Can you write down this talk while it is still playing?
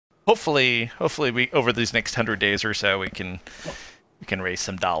hopefully we over these next 100 days or so we can raise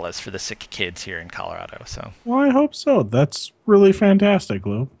some dollars for the sick kids here in Colorado. So. Well, I hope so. That's really fantastic,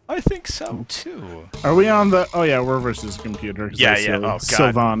 Lou. I think so too. Are we on the? Oh yeah, we're versus computer. Yeah. Oh God.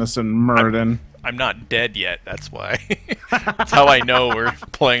 Sylvanas and Murden. I'm not dead yet. That's why. That's how I know we're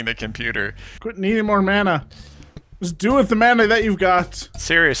playing the computer. Quit needing more mana. Just do with the mana that you've got.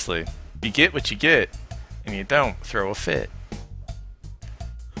 Seriously, you get what you get, and you don't throw a fit.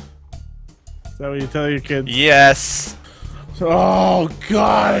 Is that what you tell your kids? Yes. Oh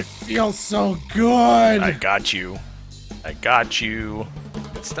God, it feels so good. I got you.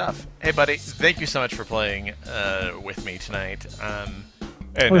 Good stuff. Hey, buddy. Thank you so much for playing with me tonight.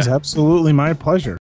 It was absolutely my pleasure.